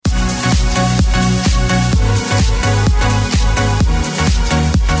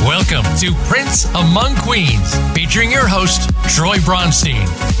to Prince Among Queens, featuring your host, Troy Bronstein.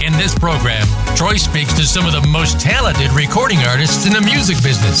 In this program, Troy speaks to some of the most talented recording artists in the music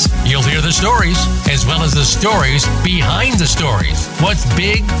business. You'll hear the stories, as well as the stories behind the stories. What's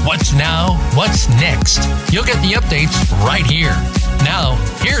big, what's now, what's next. You'll get the updates right here. Now,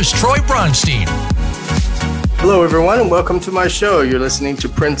 here's Troy Bronstein. Hello, everyone, and welcome to my show. You're listening to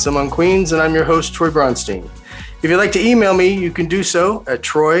Prince Among Queens, and I'm your host, Troy Bronstein. If you'd like to email me, you can do so at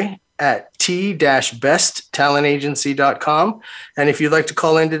troy@t-bestttalentagency.com. And if you'd like to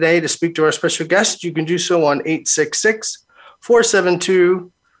call in today to speak to our special guest, you can do so on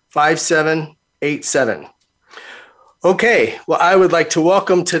 866-472-5787. Okay, well, I would like to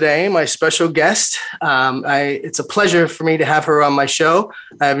welcome today my special guest. It's a pleasure for me to have her on my show.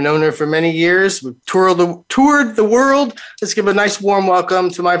 I've known her for many years. We've toured the world. Let's give a nice warm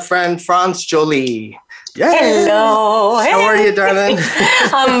welcome to my friend, Joli. Yeah. Hello. Hey. How are you, darling?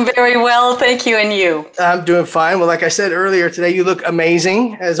 I'm very well, thank you. And you? I'm doing fine. Well, like I said earlier today, you look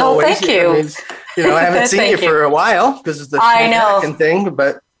amazing as always. Thank you. I mean, I haven't seen you for a while because of the pandemic thing,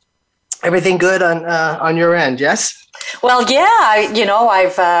 but everything good on your end, yes? Well, yeah,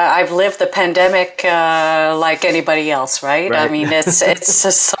 I've lived the pandemic like anybody else, right? I mean, it's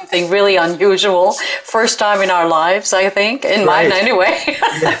just something really unusual. First time in our lives, I think, in mine anyway.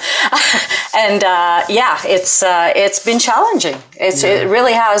 Yeah. And it's been challenging. It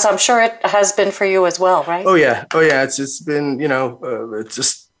really has. I'm sure it has been for you as well, right? Oh yeah. It's been it's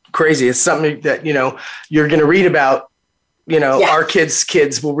just crazy. It's something that you're going to read about. Our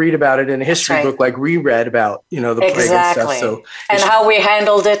kids will read about it in a history book, like we read about, the plague and stuff. So, and how we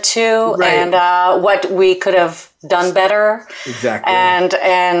handled it too, and what we could have done better. Exactly.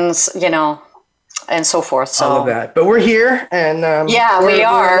 And so forth. So all of that. But we're here, and we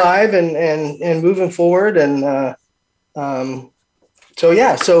are alive and moving forward. And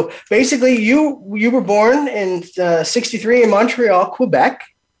so basically, you were born in '63 in Montreal, Quebec.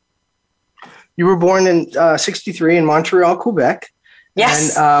 You were born in 63 in Montreal, Quebec.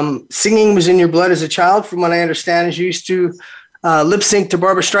 Yes. And singing was in your blood as a child, from what I understand, is you used to lip sync to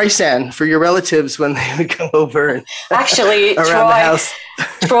Barbra Streisand for your relatives when they would come over and actually around the house.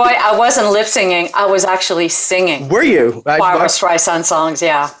 Troy, I wasn't lip singing. I was actually singing. Were you? Barbra Streisand songs,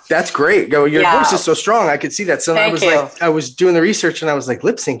 yeah. That's great. Your voice is so strong. I could see that. So I was doing the research and I was like,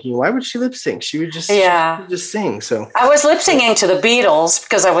 lip syncing. Why would she lip sync? She would just sing. So I was lip singing to the Beatles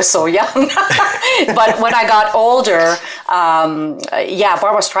because I was so young. But when I got older,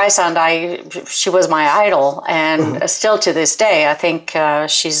 Barbra Streisand, she was my idol, and still to this day, I think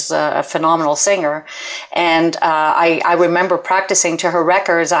she's a phenomenal singer. And I remember practicing to her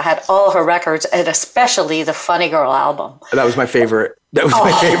records. I had all her records, and especially the Funny Girl album. That was my favorite. That was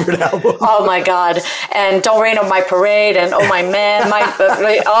my favorite album. Oh my God. And Don't Rain on My Parade and Oh My Man.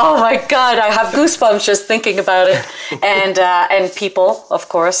 Oh my God. I have goosebumps just thinking about it. And People, of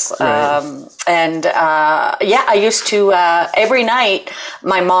course. Right. I used to, every night,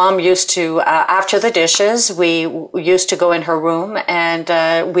 my mom used to, after the dishes, we used to go in her room and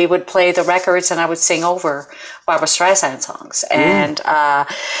we would play the records and I would sing over Barbra Streisand songs.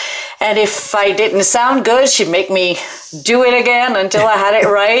 And if I didn't sound good, she'd make me do it again until I had it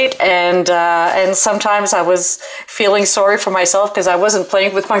right. And sometimes I was feeling sorry for myself because I wasn't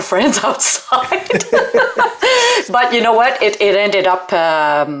playing with my friends outside. But you know what? It ended up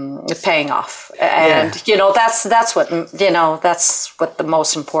paying off. And that's what the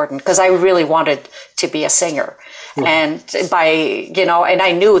most important, because I really wanted to be a singer. And and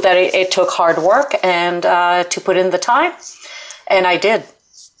I knew that it took hard work and to put in the time, and I did.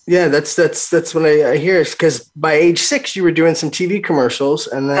 Yeah, that's when I hear it, because by age 6 you were doing some TV commercials,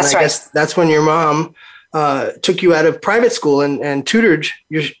 and then I guess that's when your mom took you out of private school and tutored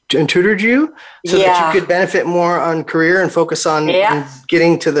you so that you could benefit more on career and focus on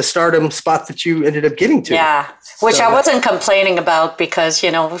getting to the stardom spot that you ended up getting to. Yeah, which I wasn't complaining about, because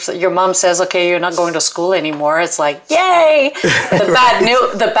your mom says, okay, you're not going to school anymore. It's like, yay!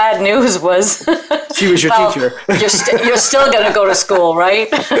 The bad news was she was your teacher. You're still going to go to school, right?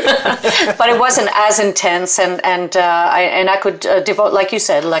 But it wasn't as intense, and I could devote, like you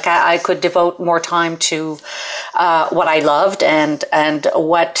said, I could devote more time to what I loved and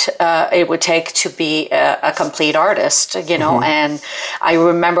what it would take to be a complete artist, and I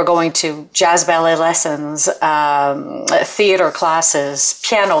remember going to jazz ballet lessons, theater classes,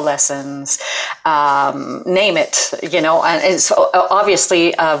 piano lessons, name it, and so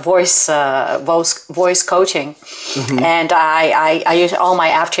obviously voice coaching. And I used, all my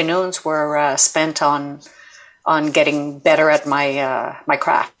afternoons were spent on getting better at my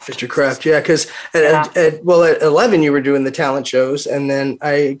craft. At your craft, yeah. Because at 11 you were doing the talent shows, and then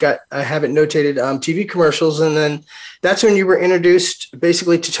I have it notated TV commercials, and then that's when you were introduced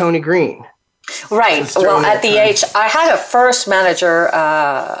basically to Tony Green. Right. Well, at the age, I had a first manager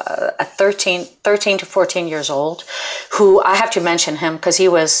at 13 to 14 years old, who I have to mention him because he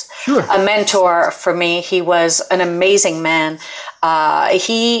was a mentor for me. He was an amazing man.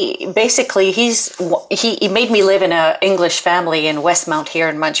 He made me live in an English family in Westmount here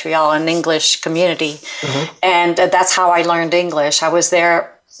in Montreal, an English community. Mm-hmm. And that's how I learned English. I was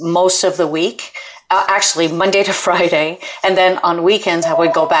there most of the week, actually Monday to Friday. And then on weekends, I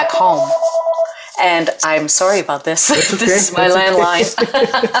would go back home. And I'm sorry about this. Okay. This is my landline.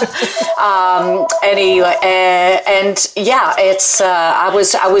 Anyway, it's I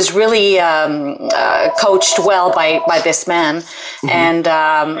was really coached well by this man, mm-hmm. and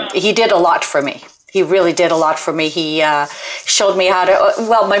he did a lot for me. He really did a lot for me. He showed me how to.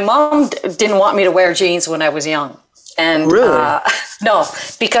 Well, my mom didn't want me to wear jeans when I was young. And really? No,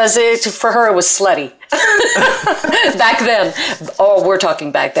 because for her it was slutty back then. Oh, we're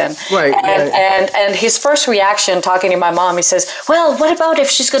talking back then. Right. And his first reaction talking to my mom, he says, "Well, what about if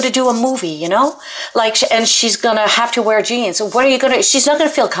she's going to do a movie, you know, and she's going to have to wear jeans? What are you going to? She's not going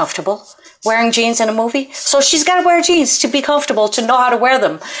to feel comfortable wearing jeans in a movie, so she's got to wear jeans to be comfortable, to know how to wear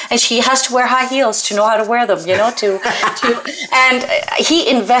them, and she has to wear high heels to know how to wear them, you know." And he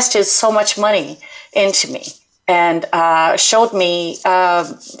invested so much money into me. And showed me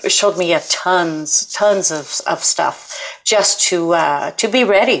tons of stuff just to be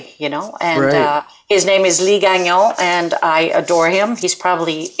ready, you know. And right. His name is Lee Gagnon, and I adore him. He's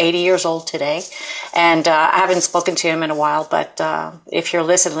probably 80 years old today, and I haven't spoken to him in a while. But if you're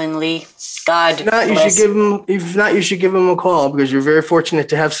listening, Lee, God bless. If not, you should give him a call, because you're very fortunate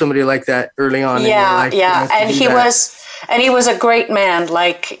to have somebody like that early on in your life. Yeah, and he was. And he was a great man.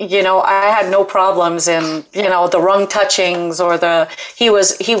 Like, you know, I had no problems in, you know, the wrong touchings or he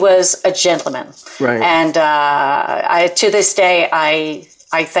was a gentleman. Right. And to this day, I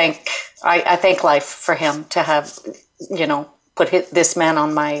thank life for him to have, you know, put this man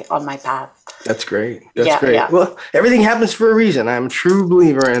on my path. That's great. That's great. Yeah. Well, everything happens for a reason. I'm a true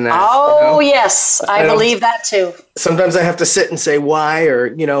believer in that. Oh, you know? Yes. I believe that too. Sometimes I have to sit and say why,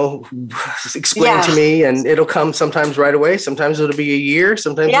 or, you know, explain to me, and it'll come sometimes right away. Sometimes it'll be a year.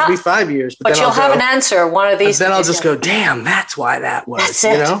 Sometimes it'll be 5 years. But then you'll have an answer one of these days. Then I'll just go, damn, that's why that was. That's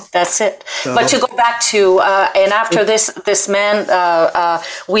it. You know? That's it. So. But to go back to, and after this man,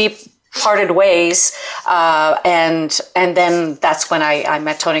 we parted ways, and then that's when I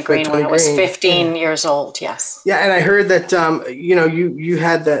met Tony Green when I was 15 years old. Yes. Yeah, and I heard that you know, you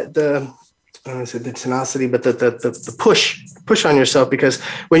had the I don't want to say the tenacity, but the push on yourself, because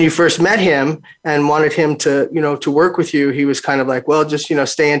when you first met him and wanted him to, you know, to work with you, he was kind of like, well, just, you know,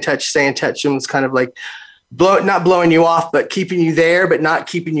 stay in touch, and it's kind of like not blowing you off, but keeping you there, but not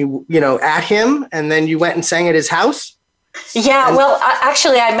keeping you, you know, at him. And then you went and sang at his house. Yeah, well,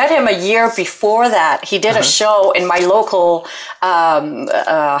 actually, I met him a year before that. He did a show in my local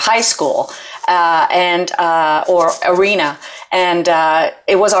high school or arena, and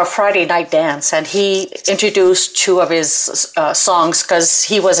it was our Friday night dance. And he introduced two of his songs, because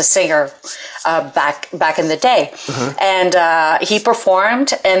he was a singer back in the day. And he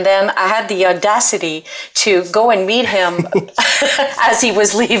performed, and then I had the audacity to go and meet him as he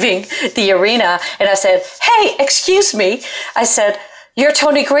was leaving the arena. And I said, "Hey, excuse me." I said, "You're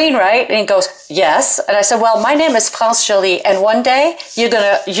Tony Green, right?" And he goes, "Yes." And I said, "Well, my name is France Joli, and one day you're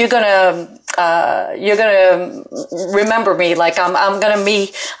gonna remember me. Like I'm gonna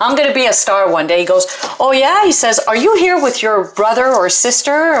be a star one day." He goes, "Oh yeah?" He says, "Are you here with your brother or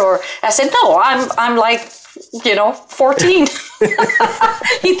sister?" Or I said, "No, I'm like, you know, 14.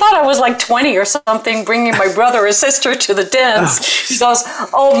 He thought I was like 20 or something, bringing my brother or sister to the dance. He goes,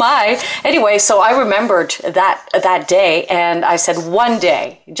 "Oh my." Anyway, so I remembered that day, and I said, one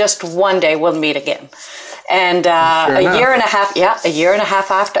day, just one day, we'll meet again. And a year and a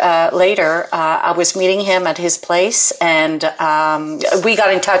half after later, I was meeting him at his place, and we got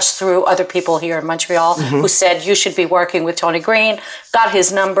in touch through other people here in Montreal who said, "You should be working with Tony Green." Got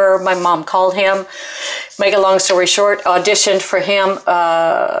his number. My mom called him. Make a long story short, auditioned for him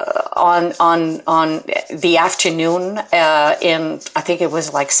on the afternoon in, I think it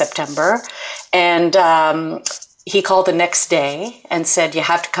was like September, and he called the next day and said, "You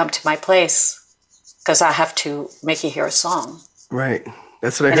have to come to my place, because I have to make you hear a song." Right.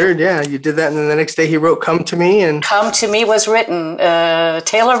 That's what I heard. Yeah, you did that, and then the next day he wrote "Come to Me," and "Come to Me" was written,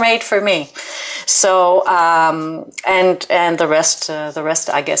 tailor-made for me. So, and the rest,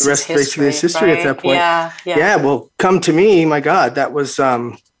 I guess, is history. Basically is history, right? At that point. Yeah. Well, "Come to Me," my God, that was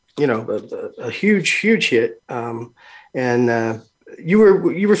a huge hit. And you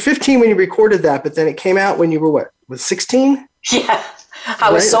were 15 when you recorded that, but then it came out when you were what? Was 16? Yeah.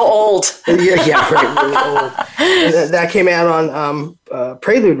 I was so old. Yeah, right, really old. And that came out on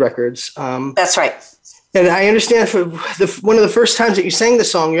Prelude Records. That's right. And I understand one of the first times that you sang the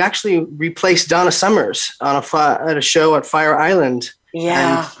song, you actually replaced Donna Summers at a show at Fire Island.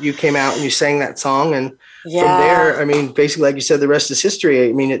 Yeah. And you came out and you sang that song. And from there, I mean, basically, like you said, the rest is history.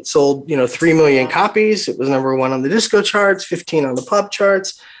 I mean, it sold, 3 million copies. It was number 1 on the disco charts, 15 on the pop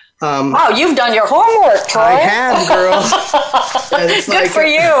charts. Wow, you've done your homework, Troy. I have, girl. Good for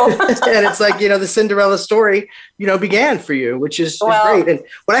you. And it's like, the Cinderella story, began for you, which is great. And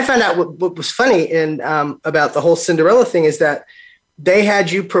what I found out, what was funny about the whole Cinderella thing is that they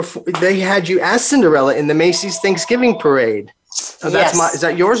had you as Cinderella in the Macy's Thanksgiving Parade. Yes. Is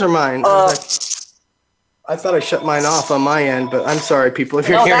that yours or mine? I thought I shut mine off on my end, but I'm sorry, people, if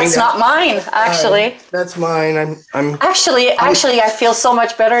you're hearing that. No, that's not mine, actually. That's mine. I'm Actually, I feel so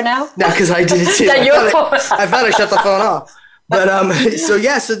much better now. No, because I did it too. I thought I shut the phone off. But so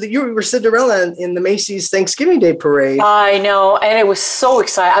you were Cinderella in the Macy's Thanksgiving Day Parade. I know, and it was so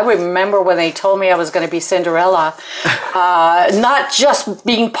exciting. I remember when they told me I was going to be Cinderella, not just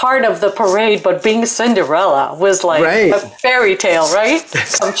being part of the parade, but being Cinderella was like a fairy tale, right?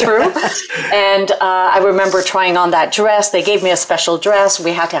 Come true. And I remember trying on that dress. They gave me a special dress.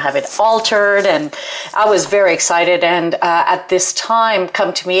 We had to have it altered, and I was very excited. And at this time,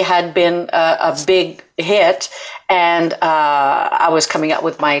 Come to Me had been a big hit, and I was coming up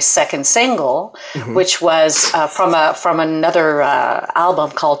with my second single, which was from another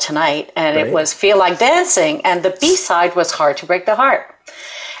album called Tonight, and it was Feel Like Dancing, and the B-side was Hard to Break the Heart.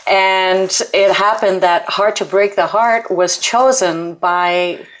 And it happened that Hard to Break the Heart was chosen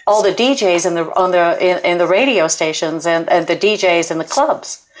by all the DJs in the radio stations and the DJs in the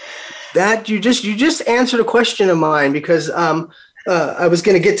clubs. That you just answered a question of mine, because I was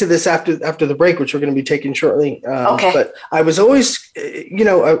going to get to this after the break, which we're going to be taking shortly. Okay. But I was always,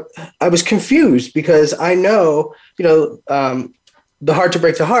 I was confused because I know, the Hard to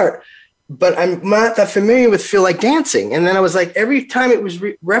Break the Heart, but I'm not that familiar with Feel Like Dancing. And then I was like, every time it was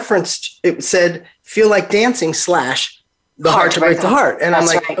referenced, it said Feel Like Dancing / The Hard to Break the Heart. And I'm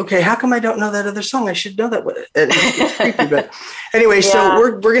like, okay, how come I don't know that other song? I should know that. It's creepy, but anyway, so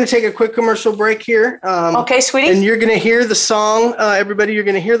we're going to take a quick commercial break here. Okay, sweetie. And you're going to hear the song, everybody, you're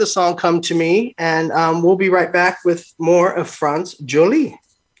going to hear the song Come to Me. And we'll be right back with more of Franz Joli.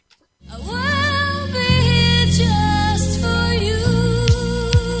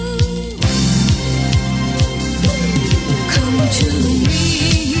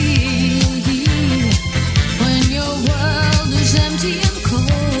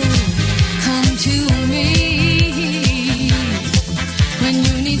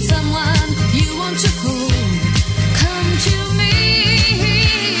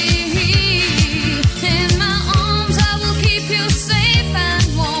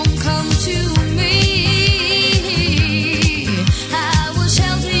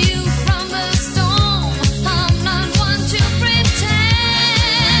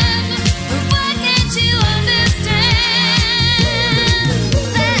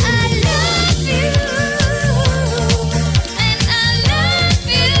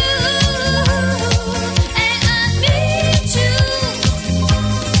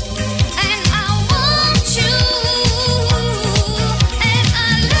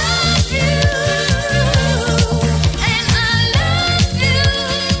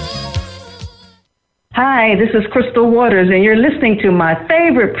 Hi, this is Crystal Waters, and you're listening to my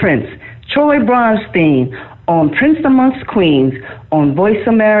favorite Prince, Troy Bronstein, on Prince Amongst Queens on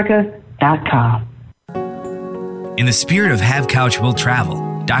VoiceAmerica.com. In the spirit of Have Couch Will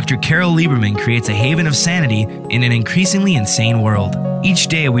Travel, Dr. Carol Lieberman creates a haven of sanity in an increasingly insane world. Each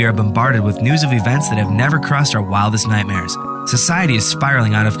day we are bombarded with news of events that have never crossed our wildest nightmares. Society is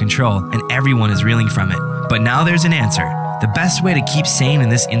spiraling out of control, and everyone is reeling from it. But now there's an answer. The best way to keep sane in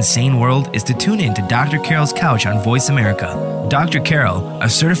this insane world is to tune in to Dr. Carol's Couch on Voice America. Dr. Carol, a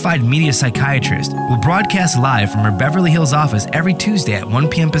certified media psychiatrist, will broadcast live from her Beverly Hills office every Tuesday at 1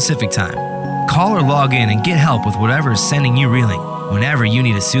 p.m. Pacific Time. Call or log in and get help with whatever is sending you reeling, whenever you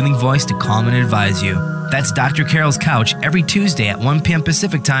need a soothing voice to calm and advise you. That's Dr. Carol's Couch every Tuesday at 1 p.m.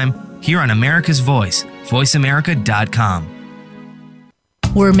 Pacific Time here on America's Voice, VoiceAmerica.com.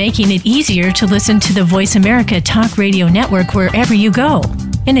 We're making it easier to listen to the Voice America Talk Radio Network wherever you go.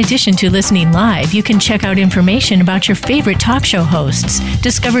 In addition to listening live, you can check out information about your favorite talk show hosts,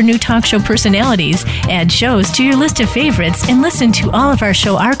 discover new talk show personalities, add shows to your list of favorites, and listen to all of our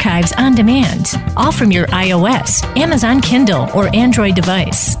show archives on demand, all from your iOS, Amazon Kindle, or Android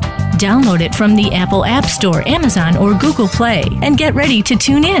device. Download it from the Apple App Store, Amazon, or Google Play, and get ready to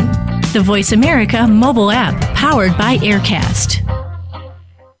tune in. The Voice America mobile app, powered by Aircast.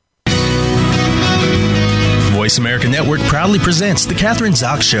 Voice America Network proudly presents The Catherine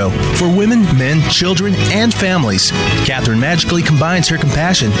Zox Show for women, men, children, and families. Catherine magically combines her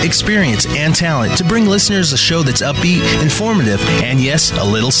compassion, experience, and talent to bring listeners a show that's upbeat, informative, and yes, a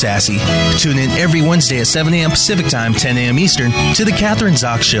little sassy. Tune in every Wednesday at 7 a.m. Pacific Time, 10 a.m. Eastern to The Catherine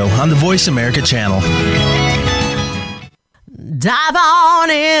Zox Show on the Voice America channel. Dive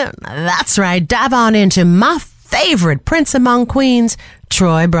on in. That's right. Dive on into my favorite Prince Among Queens,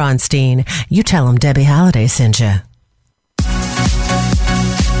 Troy Bronstein. You tell him Debbie Halliday sent you.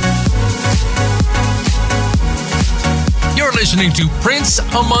 You're listening to Prince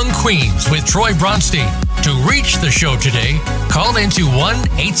Among Queens with Troy Bronstein. To reach the show today, call into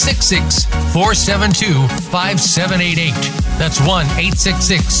 1-866-472-5788. That's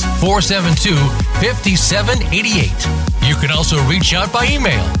 1-866-472-5788. You can also reach out by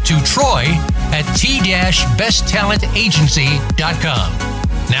email to troy@t-besttalentagency.com.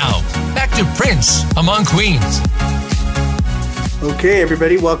 Now, back to Prince Among Queens. Okay,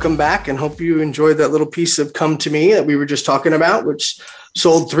 everybody, welcome back, and hope you enjoyed that little piece of Come to Me that we were just talking about, which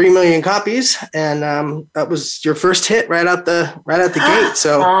sold 3 million copies, and that was your first hit right out the gate.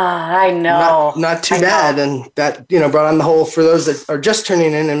 So I know, not too bad, and that brought on the whole, for those that are just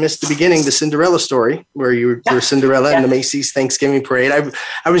turning in and missed the beginning, the Cinderella story, where you were Cinderella in the Macy's Thanksgiving Parade. I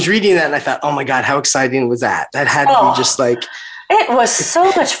was reading that and I thought, oh my God, how exciting was that? That had to be just like. It was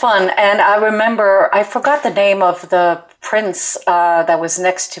so much fun, and I remember, I forgot the name of the prince that was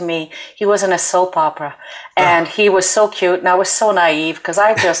next to me. He was in a soap opera, and he was so cute, and I was so naive because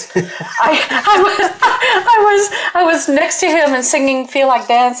I just, I was next to him and singing "Feel Like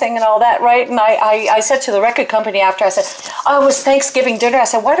Dancing" and all that, right? And I said to the record company after, I said, "Oh, it was Thanksgiving dinner." I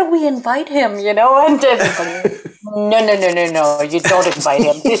said, "Why don't we invite him?" And everybody, no, you don't invite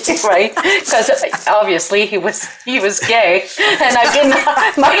him, right? Because obviously he was gay. And I didn't.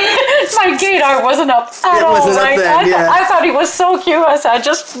 My gaydar wasn't up at all, right? I thought he was so cute. I said, I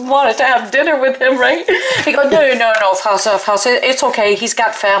just wanted to have dinner with him, right? He goes, no, house. It's okay. He's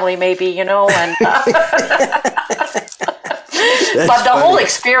got family, maybe, and. But the whole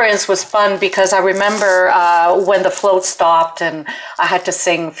experience was fun because I remember when the float stopped and I had to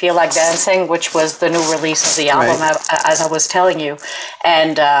sing "Feel Like Dancing," which was the new release of the album, as I was telling you,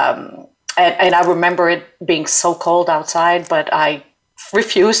 and I remember it being so cold outside, but I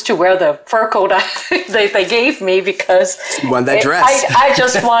refused to wear the fur coat they gave me because you wanted that dress. I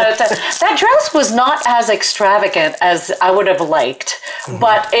just wanted to. That dress was not as extravagant as I would have liked,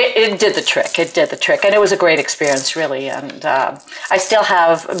 but it did the trick. It did the trick, and it was a great experience, really. And I still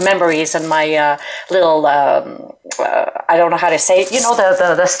have memories in my little. I don't know how to say it.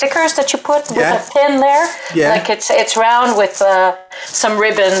 The stickers that you put with a pin there. Yeah. Like it's round with some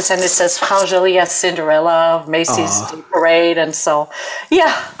ribbons, and it says "How Joli as Cinderella" Macy's Parade, and so.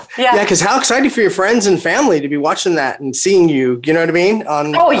 Yeah. Because how exciting for your friends and family to be watching that and seeing you. You know what I mean?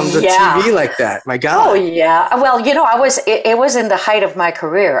 On the TV like that. My God. Oh yeah. Well, it was in the height of my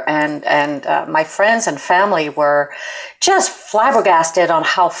career, and my friends and family were just flabbergasted on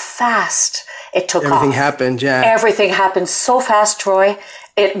how fast it took off. Everything happened. Yeah. Everything happened so fast, Troy.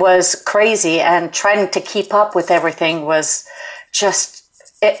 It was crazy, and trying to keep up with everything was just.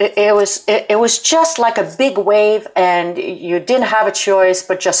 It was just like a big wave, and you didn't have a choice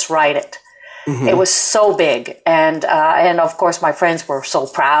but just ride it. Mm-hmm. It was so big, and of course my friends were so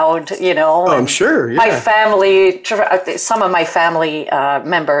proud, Oh, I'm sure. Yeah. My family, some of my family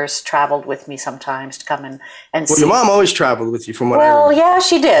members traveled with me sometimes to come and see. Well, your mom always traveled with you, from what I remember. Well, yeah,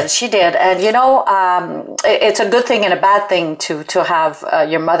 she did, and it's a good thing and a bad thing to have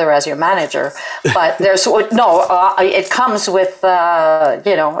your mother as your manager, but there's it comes with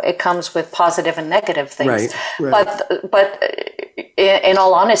it comes with positive and negative things, right. But in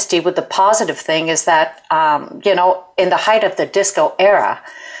all honesty, with the positive thing is that, in the height of the disco era,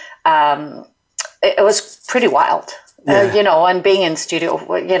 it was pretty wild. Yeah. And being in studio,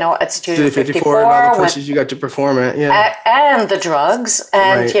 at Studio 54 and all the places you got to perform at, and the drugs,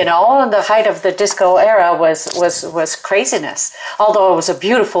 and the height of the disco era was craziness. Although it was a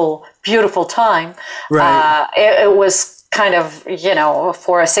beautiful, beautiful time, right. It was kind of,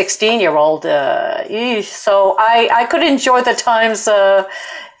 for a 16-year-old. So I could enjoy the times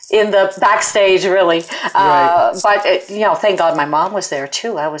in the backstage, really. Right. But thank God my mom was there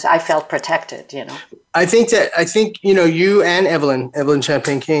too. I felt protected. I think you and Evelyn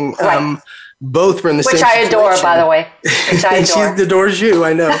Champagne King, right. Both were in the same situation. Which I adore, by the way. Which I adore. She adores you,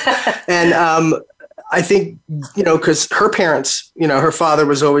 I know. And I think, because her parents, her father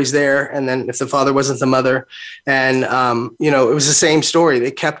was always there. And then if the father wasn't, the mother. And, it was the same story. They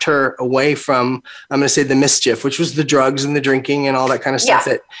kept her away from, I'm going to say, the mischief, which was the drugs and the drinking and all that kind of stuff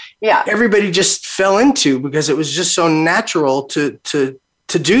that everybody just fell into, because it was just so natural to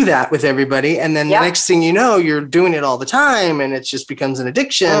do that with everybody. And then the next thing you know, you're doing it all the time, and it just becomes an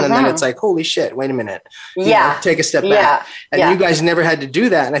addiction. Mm-hmm. And then it's like, holy shit, wait a minute. Take a step back. And you guys never had to do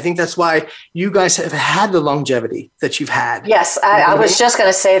that. And I think that's why you guys have had the longevity that you've had. Yes, I was just going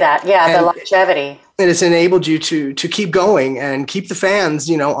to say that. Yeah, the longevity. And it's enabled you to keep going and keep the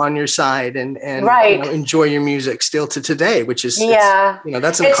fans, on your side and enjoy your music still to today, which is,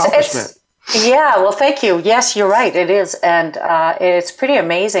 that's an accomplishment. Yeah, well, thank you. Yes, you're right. It is, and it's pretty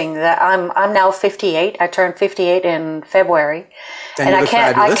amazing that I'm now 58. I turned 58 in February, and I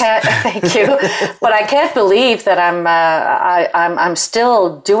can't. Thank you, but I can't believe that I'm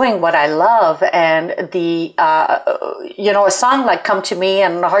still doing what I love, and a song like "Come to Me"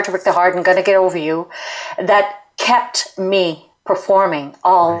 and "Hard to Break the Heart" and "Gonna Get Over You," that kept me performing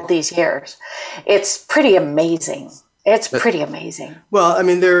all these years. It's pretty amazing. It's pretty amazing. Well, I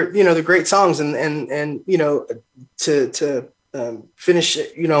mean, they're great songs, and to finish,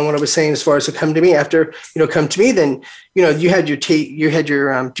 what I was saying as far as to Come to Me, after Come to Me, then you had your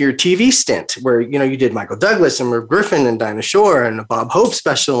TV stint where you did Michael Douglas and Merv Griffin and Dinah Shore and a Bob Hope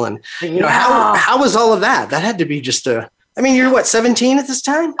special, and how was all of that? That had to be just you're what, 17 at this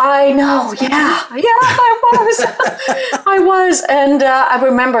time? I know, yeah, I was, and I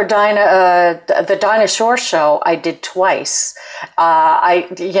remember the Dinah Shore show I did twice. And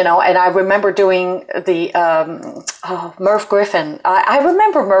I remember doing the Merv Griffin. I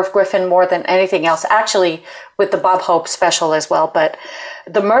remember Merv Griffin more than anything else, actually, with the Bob Hope special as well. But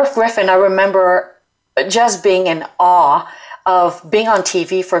the Merv Griffin, I remember just being in awe of being on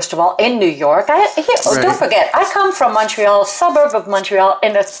TV, first of all, in New York. Don't forget, I come from Montreal, suburb of Montreal,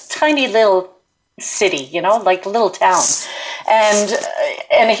 in a tiny little city, like a little town. And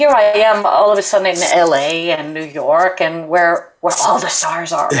here I am all of a sudden in LA and New York, and where all the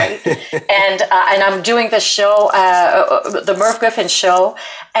stars are, right? and I'm doing the show, the Merv Griffin show,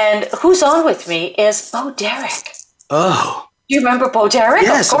 and who's on with me is Bo Derek. Oh. Do you remember Bo Derek?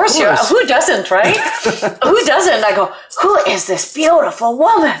 Yes, of course. Who doesn't, right? Who doesn't? I go, who is this beautiful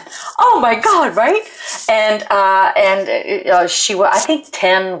woman? Oh my God, right? And she was, I think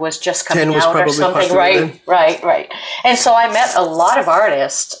 10 was just coming out or something, right. And so I met a lot of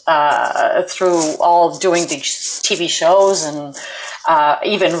artists through all doing these TV shows and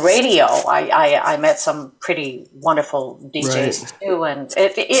even radio. I met some pretty wonderful DJs too, and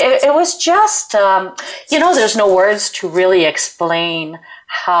it was just there's no words to really explain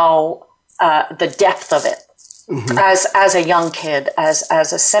how the depth of it. Mm-hmm. As a young kid, as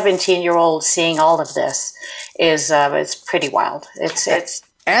a 17-year-old, seeing all of this is it's pretty wild. It's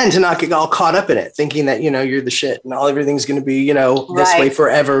and to not get all caught up in it, thinking that you're the shit and everything's going to be this way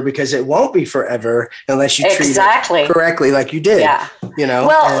forever, because it won't be forever unless you treat it correctly, like you did. Yeah.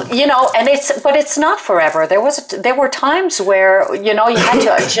 Well, and it's not forever. There were times where you had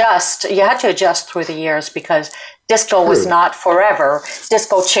to adjust. You had to adjust through the years, because disco was not forever.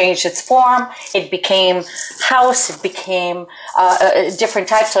 Disco changed its form. It became house. It became different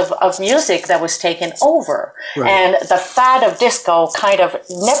types of music that was taken over. Right. And the fad of disco kind of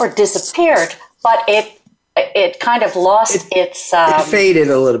never disappeared, but it kind of lost its... it faded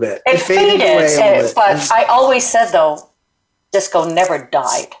a little bit. It faded away a little bit. But I always said, though, disco never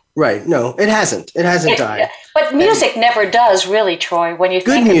died. Right. No, it hasn't. It hasn't died. But music never does, really, Troy, when you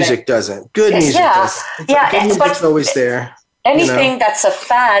think of it. Good music doesn't. Good music doesn't. Good music's always there. Anything that's a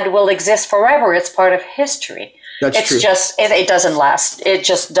fad will exist forever. It's part of history. That's true. It's just, it doesn't last. It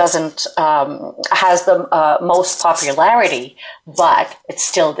just doesn't has the most popularity, but it's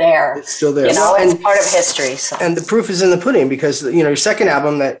still there. It's still there. It's part of history. So. And the proof is in the pudding, because, your second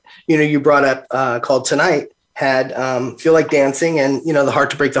album that, you brought up called Tonight had Feel Like Dancing and, the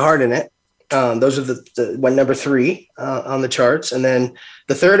Hard to Break the Heart in it. Those are the went number 3 on the charts. And then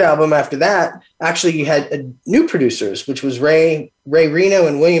the third album after that, actually you had new producers, which was Ray Reno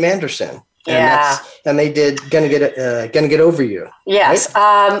and William Anderson. And they did Gonna Get Over You. Yes.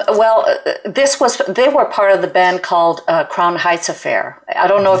 Right? They were part of the band called Crown Heights Affair. I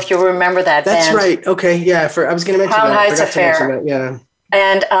don't know if you remember that band. That's right. Okay. Yeah. I was going to mention Crown that. Heights Affair. Yeah.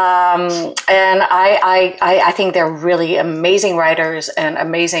 And I think they're really amazing writers and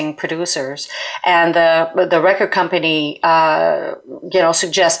amazing producers. And the record company,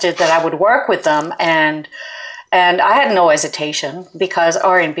 suggested that I would work with them, and I had no hesitation because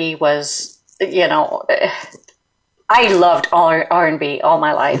R&B was, I loved R&B all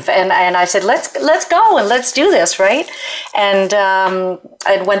my life, and I said let's go and let's do this, right? And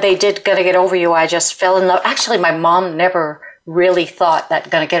when they did Gonna Get Over You, I just fell in love. Actually, my mom never really thought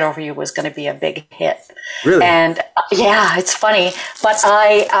that Gonna Get Over You was going to be a big hit. Really? And it's funny, but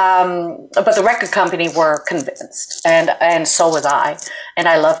but the record company were convinced, and so was I, and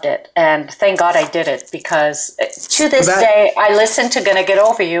I loved it, and thank God I did it, because to this day I listen to Gonna Get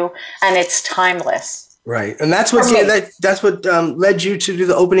Over You, and it's timeless. Right, and that's what led you to do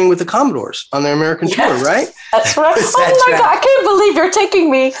the opening with the Commodores on their American tour, right? That's right. Oh my God, I can't believe you're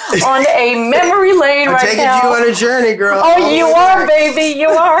taking me on a memory lane right now. I'm taking you on a journey, girl. Oh, you are, baby, you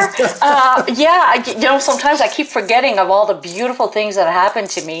are. Sometimes I keep forgetting of all the beautiful things that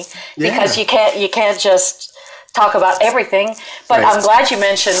happened to me, because you can't just talk about everything. But I'm glad you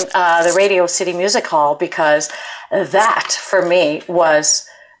mentioned the Radio City Music Hall, because that for me was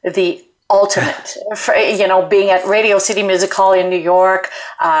the ultimate, being at Radio City Music Hall in New York,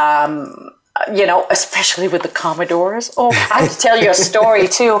 especially with the Commodores. Oh, I have to tell you a story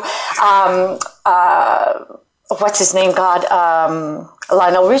too. What's his name?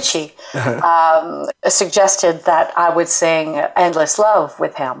 Lionel Richie suggested that I would sing Endless Love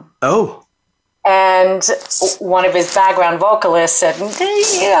with him. Oh. And one of his background vocalists said,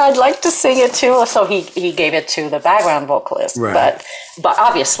 I'd like to sing it too. So he gave it to the background vocalist, but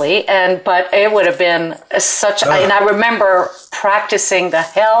obviously, but it would have been and I remember practicing the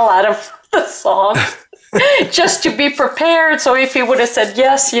hell out of the song just to be prepared. So if he would have said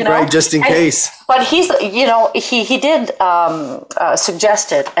yes, right, just in case. But he did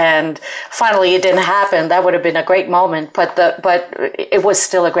suggest it, and finally it didn't happen. That would have been a great moment, but it was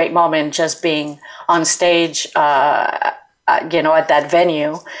still a great moment just being on stage, at that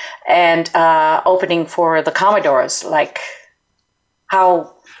venue, and opening for the Commodores. Like,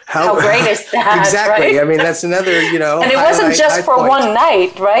 how great is that? Exactly. Right? I mean, that's another, And it wasn't just for one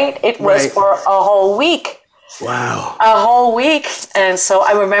night, right? It was for a whole week. Wow. A whole week. And so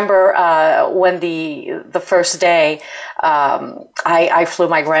I remember when the first day, I flew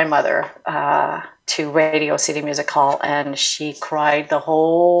my grandmother to Radio City Music Hall, and she cried the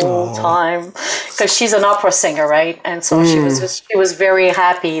whole time, because she's an opera singer, right? And so she was very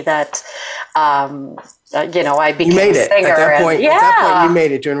happy that I became a singer. At that point, you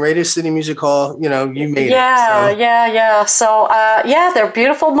made it. Doing Radio City Music Hall, you made it. Yeah. So, they're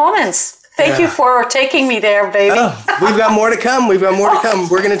beautiful moments. Thank you for taking me there, baby. Oh, we've got more to come. We're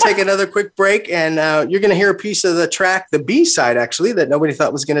going to take another quick break, and you're going to hear a piece of the track, the B-side, actually, that nobody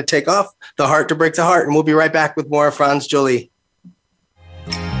thought was going to take off, The Heart to Break the Heart. And we'll be right back with more of Franz Joli.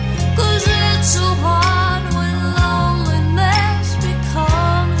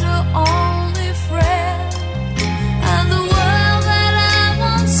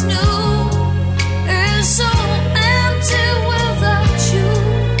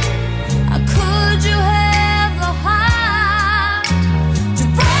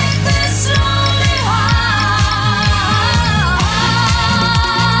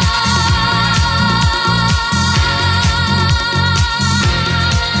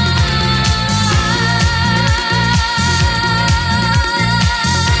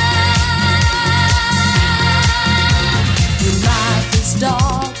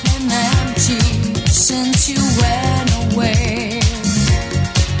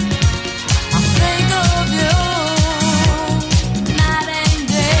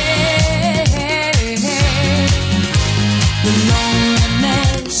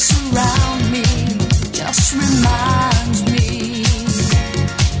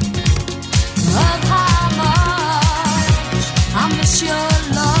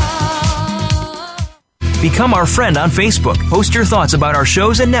 Become our friend on Facebook. Post your thoughts about our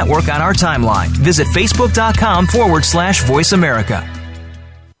shows and network on our timeline. Visit Facebook.com/Voice America.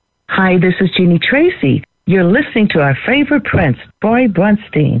 Hi, this is Jeannie Tracy. You're listening to our favorite prince, Troy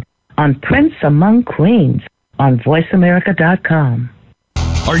Brunstein, on Prince Among Queens on VoiceAmerica.com.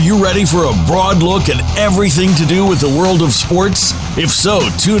 Are you ready for a broad look at everything to do with the world of sports? If so,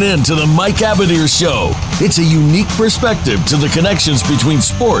 tune in to the Mike Abadir Show. It's a unique perspective to the connections between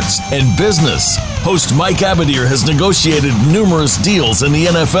sports and business. Host Mike Abadir has negotiated numerous deals in the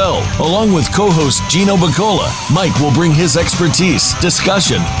NFL. Along with co-host Gino Bacola, Mike will bring his expertise,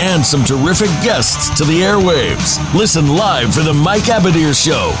 discussion, and some terrific guests to the airwaves. Listen live for the Mike Abadir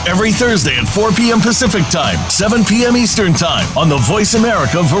Show every Thursday at 4 p.m. Pacific Time, 7 p.m. Eastern Time on the Voice America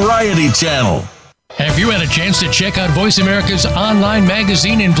Variety Channel. Have you had a chance to check out Voice America's online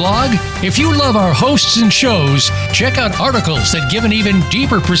magazine and blog? If you love our hosts and shows, check out articles that give an even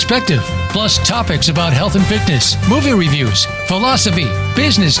deeper perspective, plus topics about health and fitness, movie reviews, philosophy,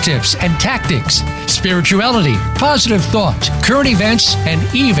 business tips and tactics, spirituality, positive thought, current events, and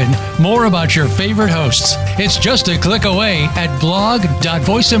even more about your favorite hosts. It's just a click away at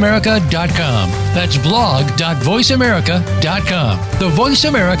blog.voiceamerica.com. That's blog.voiceamerica.com. The Voice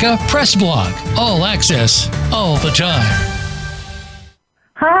America Press Blog. All access, all the time.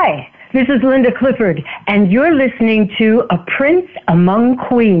 Hi, this is Linda Clifford, and you're listening to A Prince Among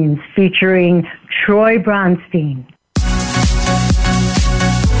Queens featuring Troy Bronstein.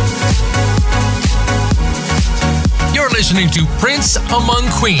 You're listening to Prince Among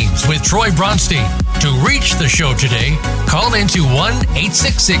Queens with Troy Bronstein. To reach the show today, call into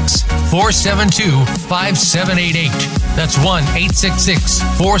 1-866-472-5788. That's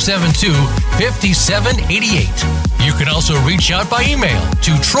 1-866-472-5788. You can also reach out by email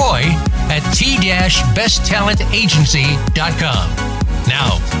to troy@t-besttalentagency.com.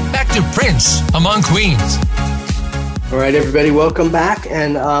 Now, back to Prince Among Queens. All right, everybody, welcome back.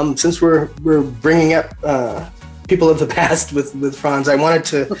 And since we're bringing up people of the past with Franz, I wanted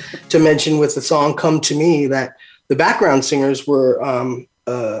to mention with the song "Come to Me" that the background singers were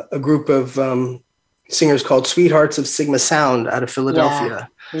a group of singers called Sweethearts of Sigma Sound out of Philadelphia.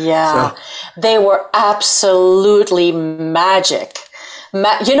 Yeah. They were absolutely magic.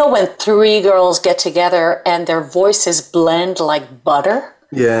 You know when three girls get together and their voices blend like butter?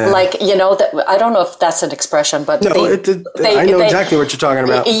 Yeah. Like, you know, I don't know if that's an expression, but no, I know exactly what you're talking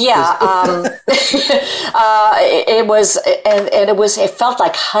about. Yeah. It felt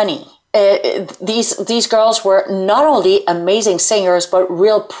like honey. These girls were not only amazing singers, but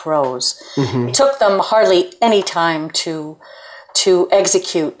real pros. Mm-hmm. It took them hardly any time to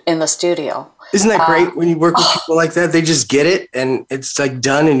execute in the studio. Isn't that great when you work with people like that? They just get it and it's like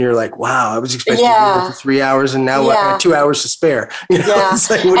done and you're like, wow, I was expecting to be there for 3 hours and now I had 2 hours to spare. You know? Yeah.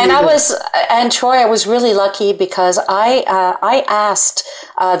 Like, and Troy, I was really lucky because I asked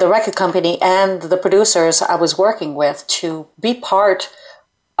the record company and the producers I was working with to be part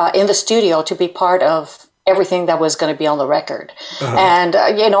in the studio, to be part of everything that was going to be on the record. Uh-huh. And,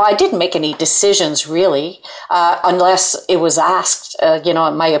 I didn't make any decisions really, unless it was asked,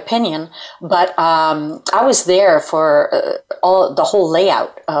 my opinion. But I was there for the whole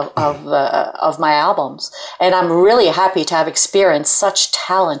layout of my albums. And I'm really happy to have experienced such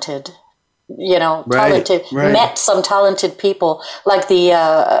talented, met some talented people like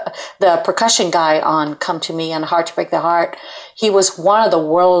the percussion guy on Come to Me and Hard to Break the Heart. He was one of the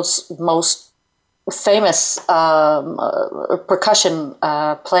world's most famous percussion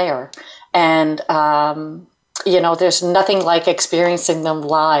player, and there's nothing like experiencing them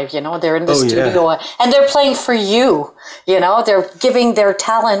live. They're in the studio and they're playing for you. They're giving their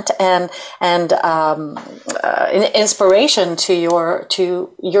talent and inspiration to your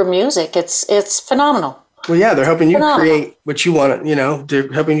music. It's phenomenal. Well, yeah, they're helping you create what you want.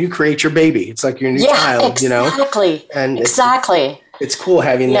 They're helping you create your baby. It's like your new child. Exactly. And exactly. It's cool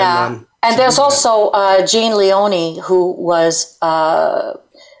having them. And there's also Gene Leone, who was the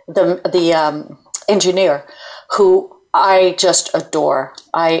engineer, who I just adore.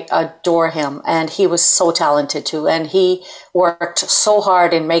 I adore him, and he was so talented too. And he worked so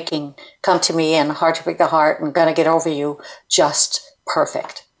hard in making Come to Me and Hard to Break the Heart and Gonna Get Over You just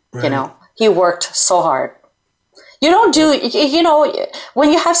perfect. Right. He worked so hard. You don't do,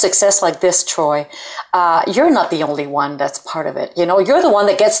 when you have success like this, Troy, you're not the only one that's part of it. You're the one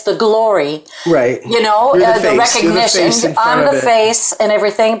that gets the glory. Right. The recognition. I'm the face and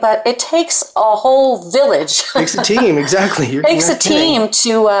everything, but it takes a whole village. It takes a team, exactly. It takes a team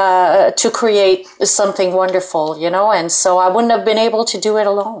to create something wonderful, and so I wouldn't have been able to do it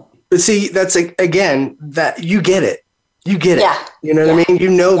alone. But see, that's, again, that you get it. You get it. Yeah. You know what I mean? You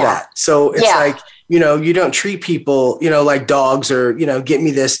know that. So it's like, you don't treat people, like dogs or, get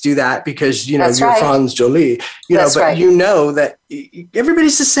me this, do that because, you're Franz Joli, but you know that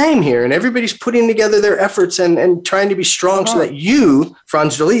everybody's the same here and everybody's putting together their efforts and trying to be strong so that you,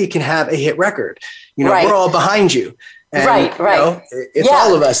 Franz Joli, can have a hit record. We're all behind you. And, right. It's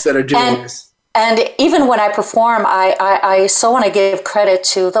all of us that are doing this. And even when I perform, I so want to give credit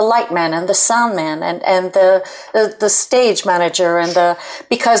to the light man and the sound man and the stage manager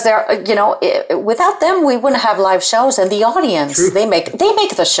because they're, without them, we wouldn't have live shows, and the audience, True. they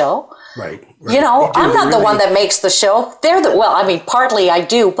make the show. Right. I'm not the one that makes the show. Partly I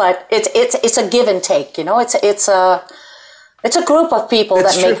do, but it's a give and take, it's a group of people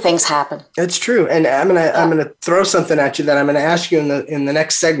that make things happen. It's true. And I'm gonna throw something at you that I'm gonna ask you in the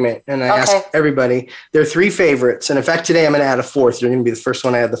next segment. And I ask everybody. There are 3 favorites. And in fact, today I'm gonna add a 4th. You're gonna be the first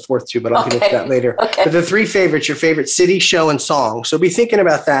one I add the 4th to, but I'll get into that later. Okay. But the 3 favorites, your favorite city, show, and song. So be thinking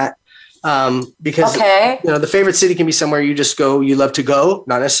about that. Because the favorite city can be somewhere you just go, you love to go,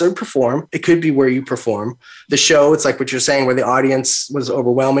 not necessarily perform. It could be where you perform. The show, it's like what you're saying, where the audience was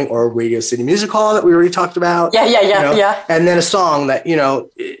overwhelming, or Radio City Music Hall that we already talked about. Yeah. And then a song that,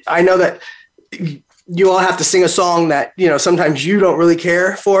 I know that you all have to sing a song that, sometimes you don't really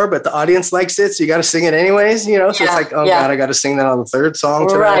care for, but the audience likes it. So you got to sing it anyways, so it's like, God, I got to sing that on the 3rd song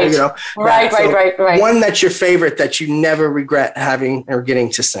tonight, Right. One that's your favorite that you never regret having or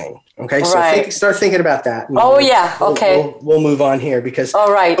getting to sing. Okay. So start thinking about that. Okay. We'll move on here because,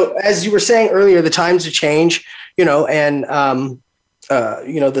 as you were saying earlier, the times have changed, and, the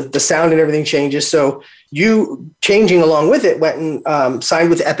sound and everything changes. So you changing along with it went and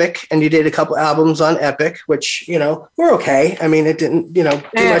signed with Epic, and you did a couple albums on Epic, which, were okay. I mean, it didn't, do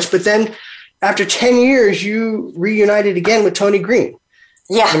much. But then after 10 years, you reunited again with Tony Green.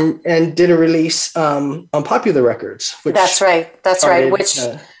 Yeah. And did a release on Popular Records. That's right. Which...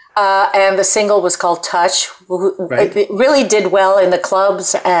 and the single was called Touch. It really did well in the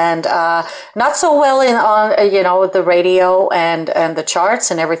clubs and not so well on the radio and the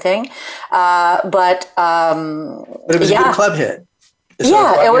charts and everything. But it was a good club hit.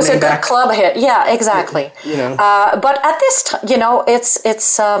 It was a good club hit. Yeah, exactly. But at this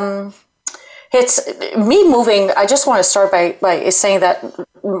time, it's me moving. I just want to start by saying that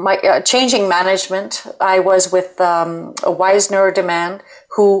my changing management. I was with Wisner Demand,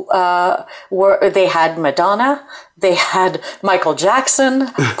 who they had Madonna, they had Michael Jackson,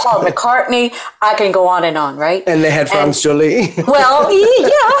 Paul McCartney. I can go on and on, right? And they had Franz Joli. Well,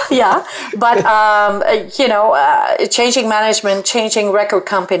 yeah. But changing management, changing record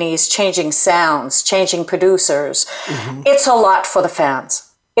companies, changing sounds, changing producers. Mm-hmm. It's a lot for the fans.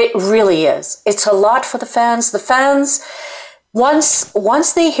 It really is. It's a lot for the fans. The fans,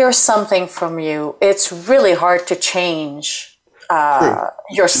 once they hear something from you, it's really hard to change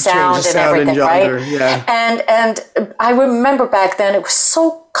your sound and everything, right? Yeah. And I remember back then it was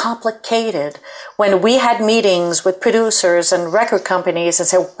so complicated when we had meetings with producers and record companies and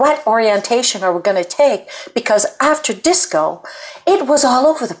said, what orientation are we going to take? Because after disco, it was all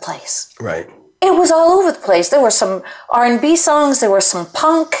over the place. Right. It was all over the place. There were some R&B songs, there was some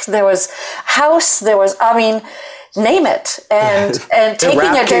punk, there was house, there was, name it. And taking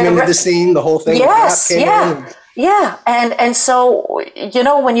rap came into the scene, the whole thing. Yes, yeah. And so,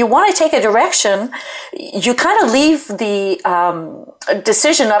 when you want to take a direction, you kind of leave the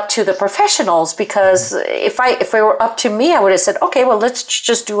decision up to the professionals, because if it were up to me, I would have said, okay, well, let's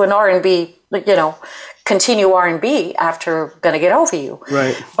just do an R&B, continue R&B after Gonna Get Over You.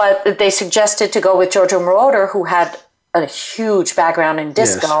 Right. But they suggested to go with Giorgio Moroder, who had a huge background in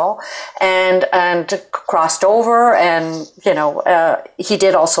disco, and crossed over, and he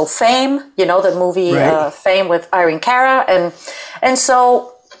did also Fame, the movie Fame with Irene Cara, and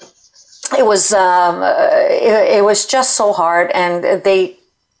so it was just so hard, and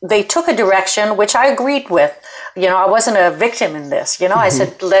they took a direction which I agreed with. I wasn't a victim in this. Mm-hmm. I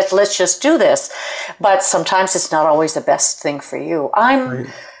said, let's just do this. But sometimes it's not always the best thing for you.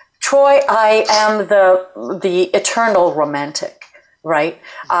 Troy, I am the eternal romantic, right?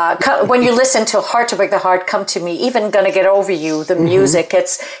 When you listen to Heart to Break the Heart, Come to Me, even Gonna Get Over You, the music,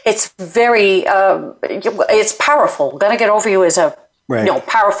 it's very, it's powerful. Gonna Get Over You is a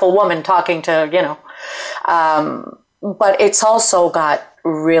powerful woman talking to, but it's also got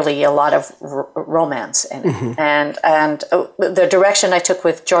really a lot of romance in it. Mm-hmm. And the direction I took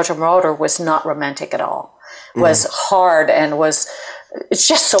with Giorgio Moroder was not romantic at all. Was hard, and it's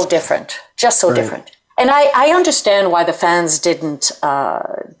just so different. Different. And I understand why the fans didn't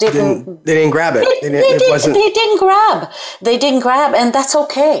They didn't grab it. They didn't grab, and that's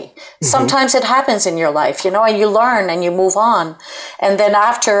okay. Mm-hmm. Sometimes it happens in your life, and you learn and you move on. And then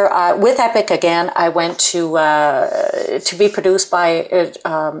after, with Epic again, I went to be produced by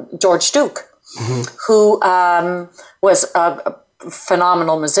George Duke, who was a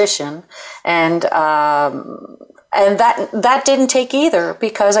phenomenal musician, and that didn't take either,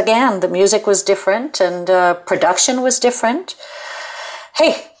 because again, the music was different and production was different.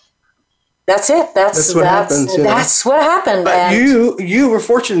 Hey, that's it. That's what happens. That's what happened. But you were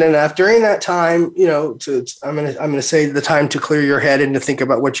fortunate enough during that time, I'm gonna say the time to clear your head and to think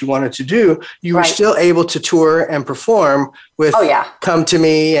about what you wanted to do. You were still able to tour and perform with "Come to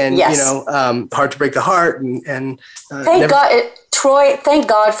Me" and "Hard to Break the Heart" and thank God, Troy. Thank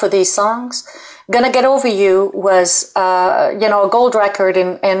God for these songs. "Gonna Get Over You" was a gold record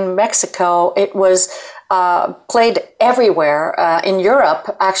in Mexico. It was played everywhere. In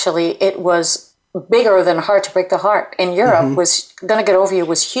Europe, actually, it was bigger than "Hard to Break the Heart." In Europe, was "Gonna Get Over You"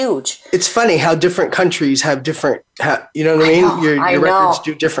 was huge. It's funny how different countries have different, you know what I mean? Your records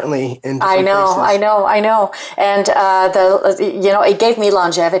do differently in different places. I know. And it gave me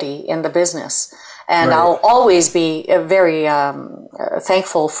longevity in the business. And I'll always be very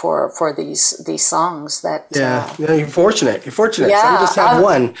thankful for these songs. That you're fortunate. Yeah, Some just have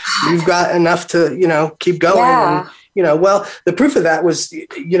one. You've got enough to keep going. Yeah. And, well, the proof of that was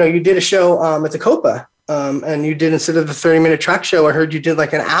you did a show at the Copa, and you did, instead of the 30-minute track show, I heard you did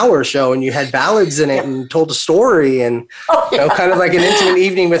like an hour show, and you had ballads in it and told a story, and kind of like an intimate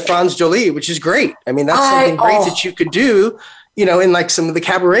evening with Franz Joli, which is great. I mean, that's something great that you could do. In like some of the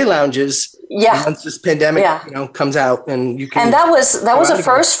cabaret lounges, once this pandemic, comes out, and you can. And that was a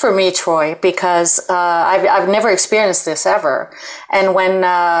first for me, Troy, because I've never experienced this ever. And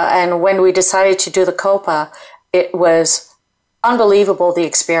when we decided to do the Copa, it was unbelievable, the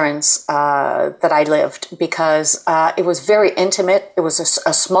experience that I lived, because it was very intimate. It was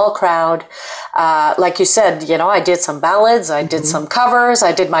a small crowd. Like you said, I did some ballads, I did some covers,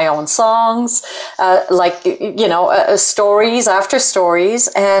 I did my own songs, stories after stories,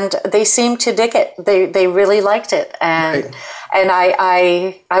 and they seemed to dig it. They really liked it, and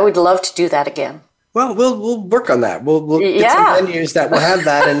I would love to do that again. Well, we'll work on that. We'll get some venues that will have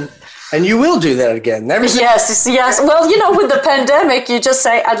that, and you will do that again. Yes. Well, with the pandemic, you just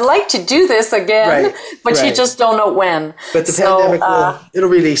say, I'd like to do this again, but you just don't know when. But the pandemic it'll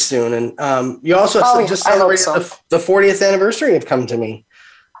release soon. And you also just celebrated the 40th anniversary of Come to Me.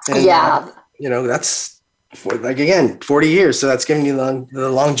 And, that's, 40 years. So that's giving you the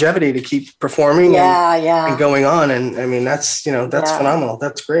longevity to keep performing and going on. And I mean, that's phenomenal.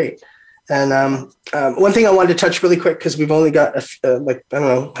 That's great. And one thing I wanted to touch really quick, because we've only got a minute.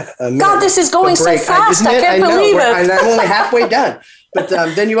 God, this is going so fast. I can't believe it. I'm only halfway done. But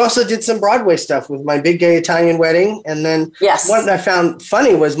then you also did some Broadway stuff with My Big Gay Italian Wedding. And then one I found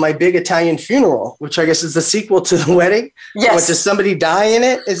funny was My Big Italian Funeral, which I guess is the sequel to The Wedding. Yes. Does somebody die in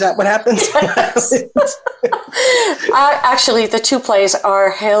it? Is that what happens? Yes. Actually, the two plays are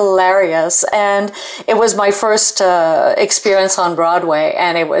hilarious. And it was my first experience on Broadway.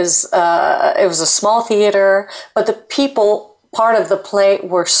 And it was a small theater, but the people part of the play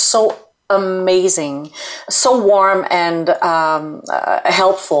were so amazing, so warm and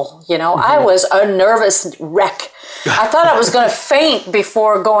helpful. I was a nervous wreck. I thought I was going to faint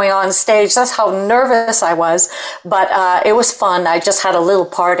before going on stage. That's how nervous I was. But it was fun. I just had a little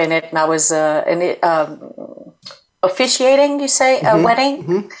part in it, and I was officiating, you say, a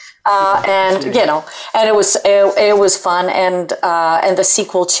wedding. And it was fun. And the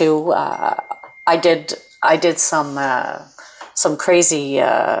sequel too, I did some crazy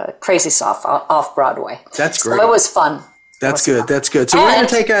stuff off Broadway. That's great. So it was fun. That's good. That's good. So we're going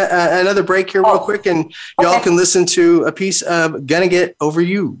to take another break here real quick, and y'all can listen to a piece of "Gonna Get Over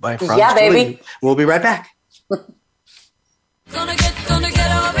You" by Franz Joli. Baby. We'll be right back. Gonna get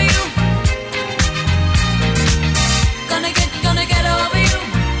over you. Gonna get over you.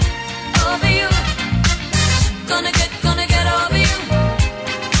 Over you. Gonna get over you.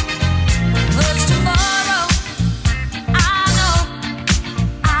 'Cause tomorrow I know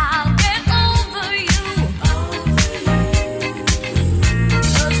I'll get over you.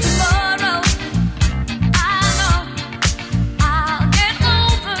 'Cause tomorrow I know I'll get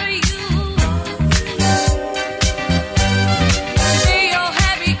over you.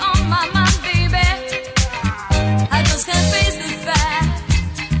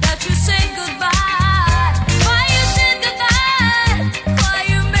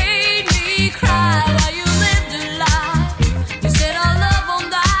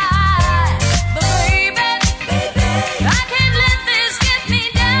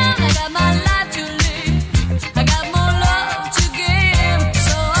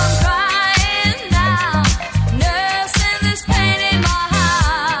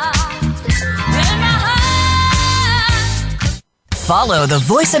 Follow the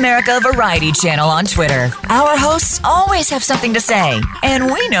Voice America Variety channel on Twitter. Our hosts always have something to say,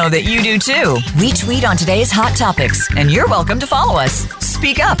 and we know that you do too. We tweet on today's hot topics, and you're welcome to follow us.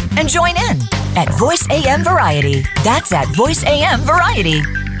 Speak up and join in at Voice AM Variety. That's at Voice AM Variety.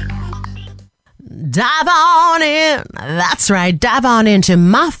 Dive on in. That's right. Dive on into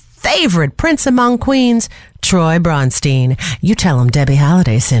my favorite Prince Among Queens, Troy Bronstein. You tell him Debbie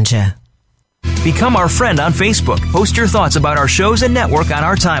Halliday sent you. Become our friend on Facebook. Post your thoughts about our shows and network on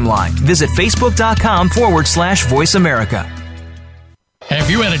our timeline. Visit facebook.com/Voice America.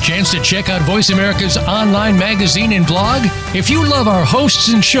 Have you had a chance to check out Voice America's online magazine and blog? If you love our hosts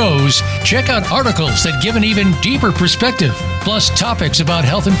and shows, check out articles that give an even deeper perspective, plus topics about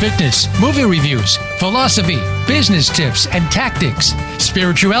health and fitness, movie reviews, philosophy, business tips and tactics,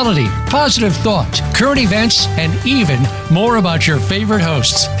 spirituality, positive thought, current events, and even more about your favorite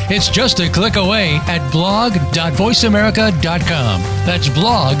hosts. It's just a click away at blog.voiceamerica.com. That's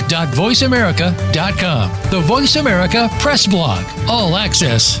blog.voiceamerica.com. The Voice America Press Blog. All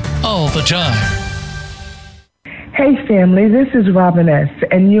access, all the time. Hey family, this is Robin S.,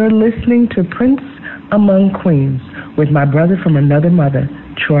 and you're listening to Prince Among Queens with my brother from another mother,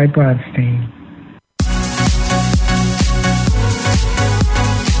 Troy Bronstein.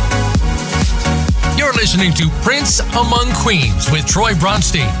 You're listening to Prince Among Queens with Troy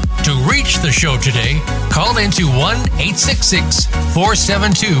Bronstein. To reach the show today, call into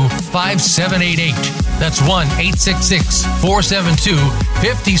 1-866-472-5788. That's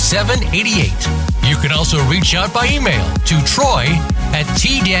 1-866-472-5788. You can also reach out by email to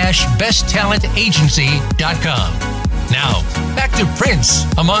troy@t-besttalentagency.com. Now, back to Prince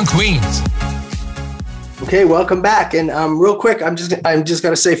Among Queens. Okay, welcome back. And real quick, I'm just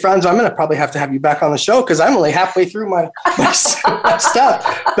gonna say, Franz, I'm gonna probably have to have you back on the show because I'm only halfway through my stuff.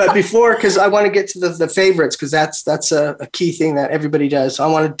 But before, because I want to get to the favorites, because that's a key thing that everybody does.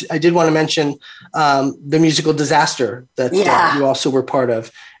 I did want to mention the musical Disaster that you also were part of,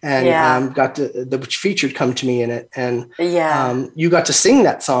 and got the which featured "Come to Me" in it, and you got to sing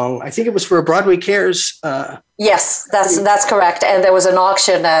that song. I think it was for a Broadway Cares. Yes, that's correct. And there was an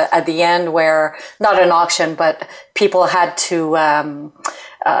auction at the end where, not an auction, but people had to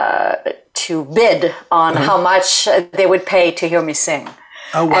bid on how much they would pay to hear me sing.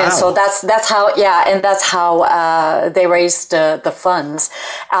 Oh, wow. And so that's how they raised the funds.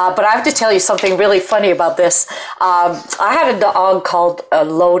 But I have to tell you something really funny about this. I had a dog called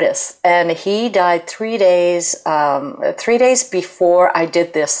Lotus, and he died 3 days before I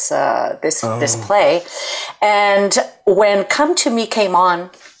did this play. And when Come to Me came on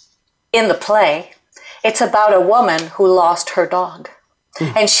in the play, it's about a woman who lost her dog,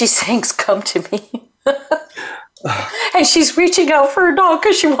 and she sings "Come to Me." And she's reaching out for her dog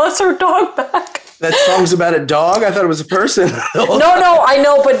because she wants her dog back. That song's about a dog? I thought it was a person. No, I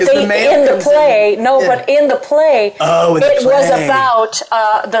know, but in the play, it was about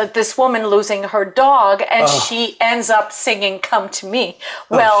this woman losing her dog, and she ends up singing "Come to Me."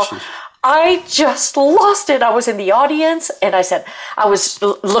 Well, I just lost it. I was in the audience, and I said, I was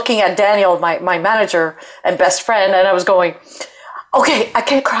looking at Daniel, my manager and best friend, and I was going, okay, I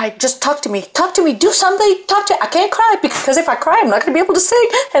can't cry. Just talk to me. Do something. I can't cry because if I cry, I'm not going to be able to sing.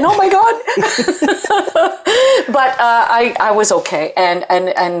 And oh my God. But I was okay. And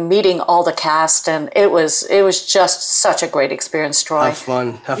meeting all the cast, and it was just such a great experience, Troy. Have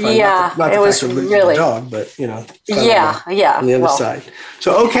fun. Yeah, not it was really the dog, but on the other side.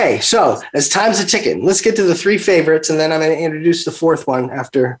 So as time's a ticking, let's get to the three favorites, and then I'm going to introduce the fourth one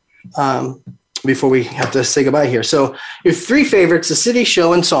after. Before we have to say goodbye here. So your three favorites, the city,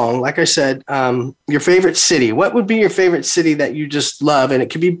 show, and song. Like I said, your favorite city. What would be your favorite city that you just love? And it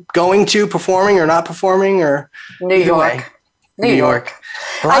could be going to, performing or not performing, or New York. New York.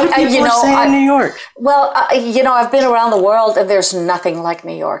 A lot of people are saying New York. Well, I've been around the world, and there's nothing like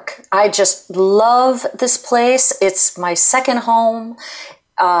New York. I just love this place. It's my second home.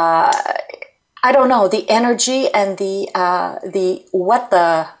 I don't know, the energy and the what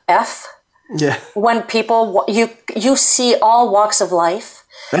the F. Yeah. When people, you see all walks of life.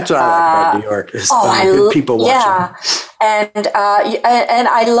 That's what I like about New York is good people watching. Yeah, and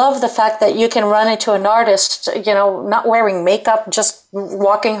I love the fact that you can run into an artist, not wearing makeup, just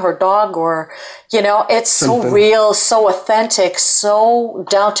walking her dog, or it's so real, so authentic, so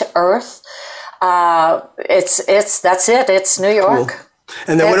down to earth. That's it. It's New York. Cool.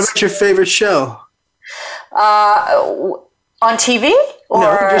 And then what about your favorite show? On TV? Or?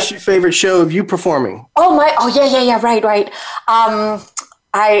 No, just your favorite show of you performing. Yeah, right.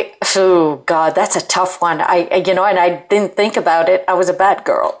 Oh God, that's a tough one. And I didn't think about it. I was a bad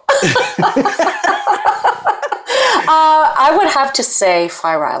girl. I would have to say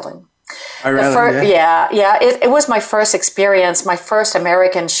Fire Island. It was my first experience, my first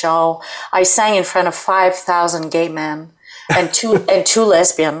American show. I sang in front of 5,000 gay men and two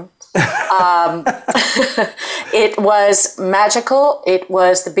lesbian. It was magical. It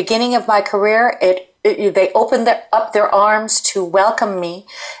was the beginning of my career. They opened up their arms to welcome me.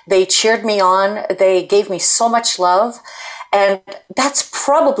 They cheered me on. They gave me so much love. And that's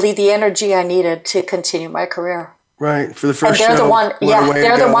probably the energy I needed to continue my career. Right, for the first show. The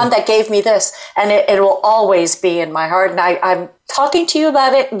one that gave me this. And it will always be in my heart. And I'm talking to you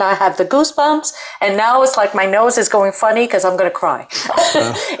about it, and I have the goosebumps. And now it's like my nose is going funny because I'm going to cry.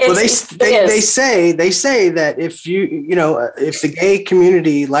 Well, they say that if if the gay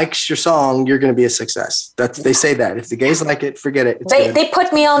community likes your song, you're going to be a success. They say that. If the gays like it, forget it. They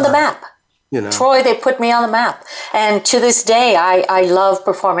put me on the map. Troy, they put me on the map. And to this day, I love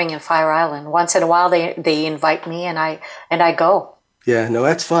performing in Fire Island. Once in a while, they invite me and I go. Yeah, no,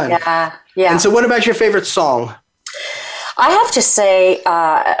 that's fun. Yeah. And so what about your favorite song? I have to say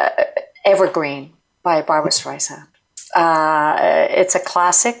Evergreen by Barbra Streisand. It's a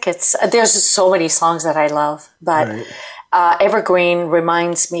classic. There's so many songs that I love, but Evergreen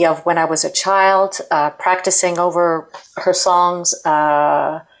reminds me of when I was a child, practicing over her songs.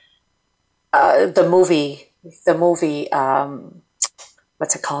 The movie,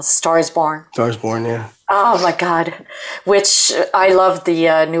 what's it called? Star is Born. Star is Born, yeah. Oh my God, which I love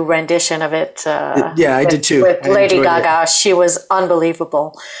the new rendition of it. I did too. With Lady Gaga, she was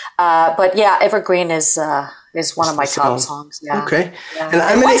unbelievable. But yeah, Evergreen is one of my top songs. Yeah. Okay.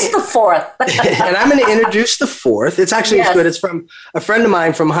 Yeah. And what's the fourth? And I'm going to introduce the fourth. It's actually good. It's from a friend of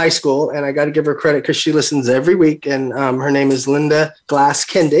mine from high school, and I got to give her credit because she listens every week. And her name is Linda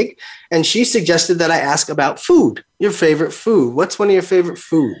Glass-Kendig, and she suggested that I ask about food. Your favorite food? What's one of your favorite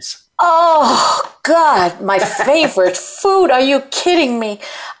foods? Oh God, my favorite food? Are you kidding me?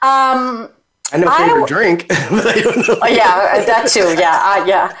 I know favorite drink, but I don't know. Yeah, that too.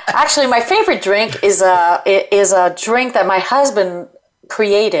 Yeah. Actually, my favorite drink is a drink that my husband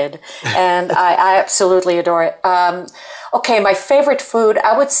created, and I absolutely adore it. Okay, my favorite food,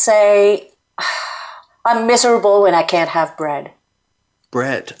 I would say I'm miserable when I can't have bread.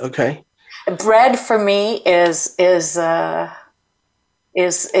 Bread, okay. Bread for me is you're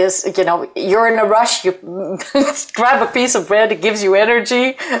in a rush, you grab a piece of bread, it gives you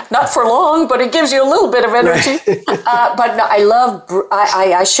energy, not for long, but it gives you a little bit of energy. But no,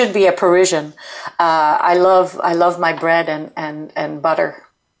 I should be a Parisian. I love my bread and butter.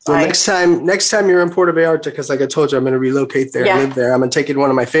 So next time you're in Puerto Vallarta, because like I told you, I'm going to relocate there and live there. I'm going to take you to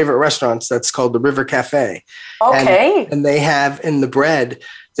one of my favorite restaurants that's called the River Cafe. Okay. And they have in the bread,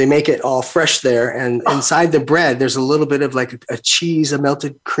 they make it all fresh there. And inside the bread, there's a little bit of like a cheese, a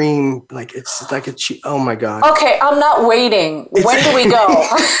melted cream. Like it's like a cheese. Oh my God. Okay. I'm not waiting. When do we go?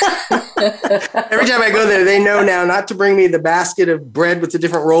 Every time I go there, they know now not to bring me the basket of bread with the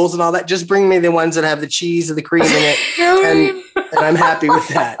different rolls and all that. Just bring me the ones that have the cheese and the cream in it. and I'm happy with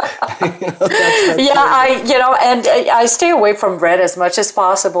that. I stay away from bread as much as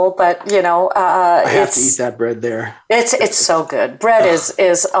possible, but I have to eat that bread there. It's so good. Bread is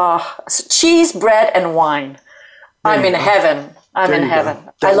cheese, bread, and wine. I'm in heaven. I'm in heaven.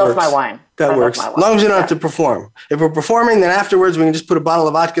 I love my wine. That works. As long as you don't have to perform. If we're performing, then afterwards we can just put a bottle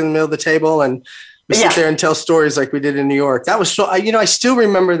of vodka in the middle of the table and we sit there and tell stories like we did in New York. That was so, I still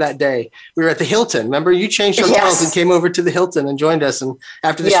remember that day. We were at the Hilton. Remember, you changed hotels and came over to the Hilton and joined us. And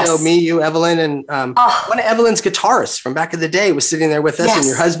after the show, me, you, Evelyn, and one of Evelyn's guitarists from back in the day was sitting there with us and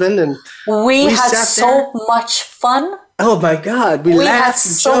your husband. And we had so much fun. Oh my God. We laughed had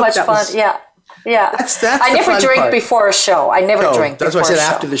so much fun. Yeah. That's I never drink before a show. I never drink before a show. That's why I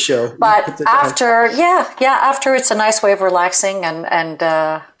said after the show. But after, after it's a nice way of relaxing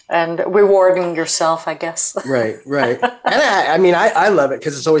and rewarding yourself, I guess. Right. And I love it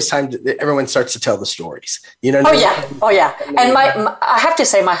because it's always time everyone starts to tell the stories. Oh yeah. And I have to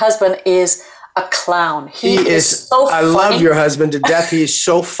say, my husband is a clown. He is so funny. I love your husband to death. He is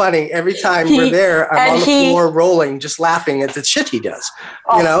so funny. Every time we're there, I'm on the floor rolling, just laughing at the shit he does.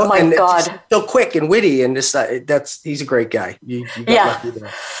 Oh my God. It's so quick and witty, and just he's a great guy. You got lucky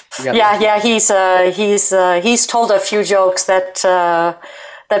there. He's told a few jokes that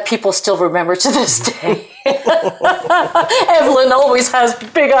people still remember to this day. Evelyn always has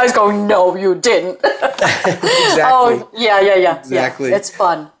big eyes going, no, you didn't. Exactly. Oh, yeah. Exactly. Yeah, it's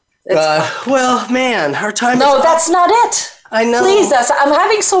fun. Well, man, our time is up. That's not it. I know. Please, I'm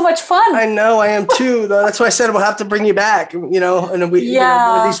having so much fun. I know, I am too. That's why I said we'll have to bring you back, and one of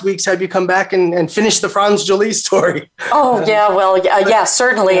these weeks have you come back and finish the Franz Joli story. Oh, yeah,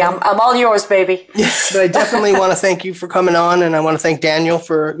 certainly. I'm all yours, baby. Yes, but I definitely want to thank you for coming on, and I want to thank Daniel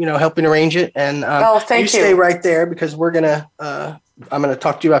for, helping arrange it. And thank you. Stay right there because I'm going to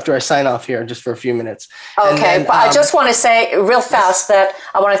talk to you after I sign off here just for a few minutes. Okay, but I just want to say real fast that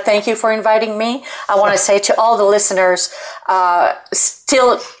I want to thank you for inviting me. I want to say to all the listeners,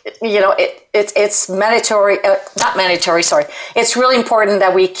 it's mandatory, not mandatory, sorry. It's really important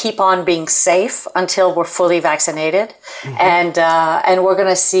that we keep on being safe until we're fully vaccinated. Mm-hmm. And we're going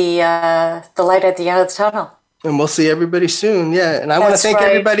to see the light at the end of the tunnel. And we'll see everybody soon. Yeah. And I want to thank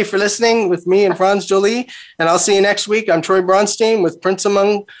everybody for listening with me and Franz Joli. And I'll see you next week. I'm Troy Bronstein with Prince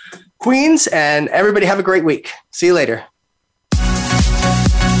Among Queens. And everybody have a great week. See you later.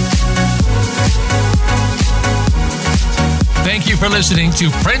 Thank you for listening to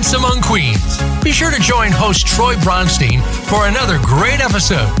Prince Among Queens. Be sure to join host Troy Bronstein for another great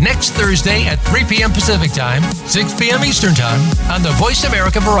episode next Thursday at 3 p.m. Pacific Time, 6 p.m. Eastern Time on the Voice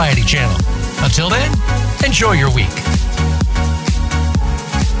America Variety Channel. Until then, enjoy your week.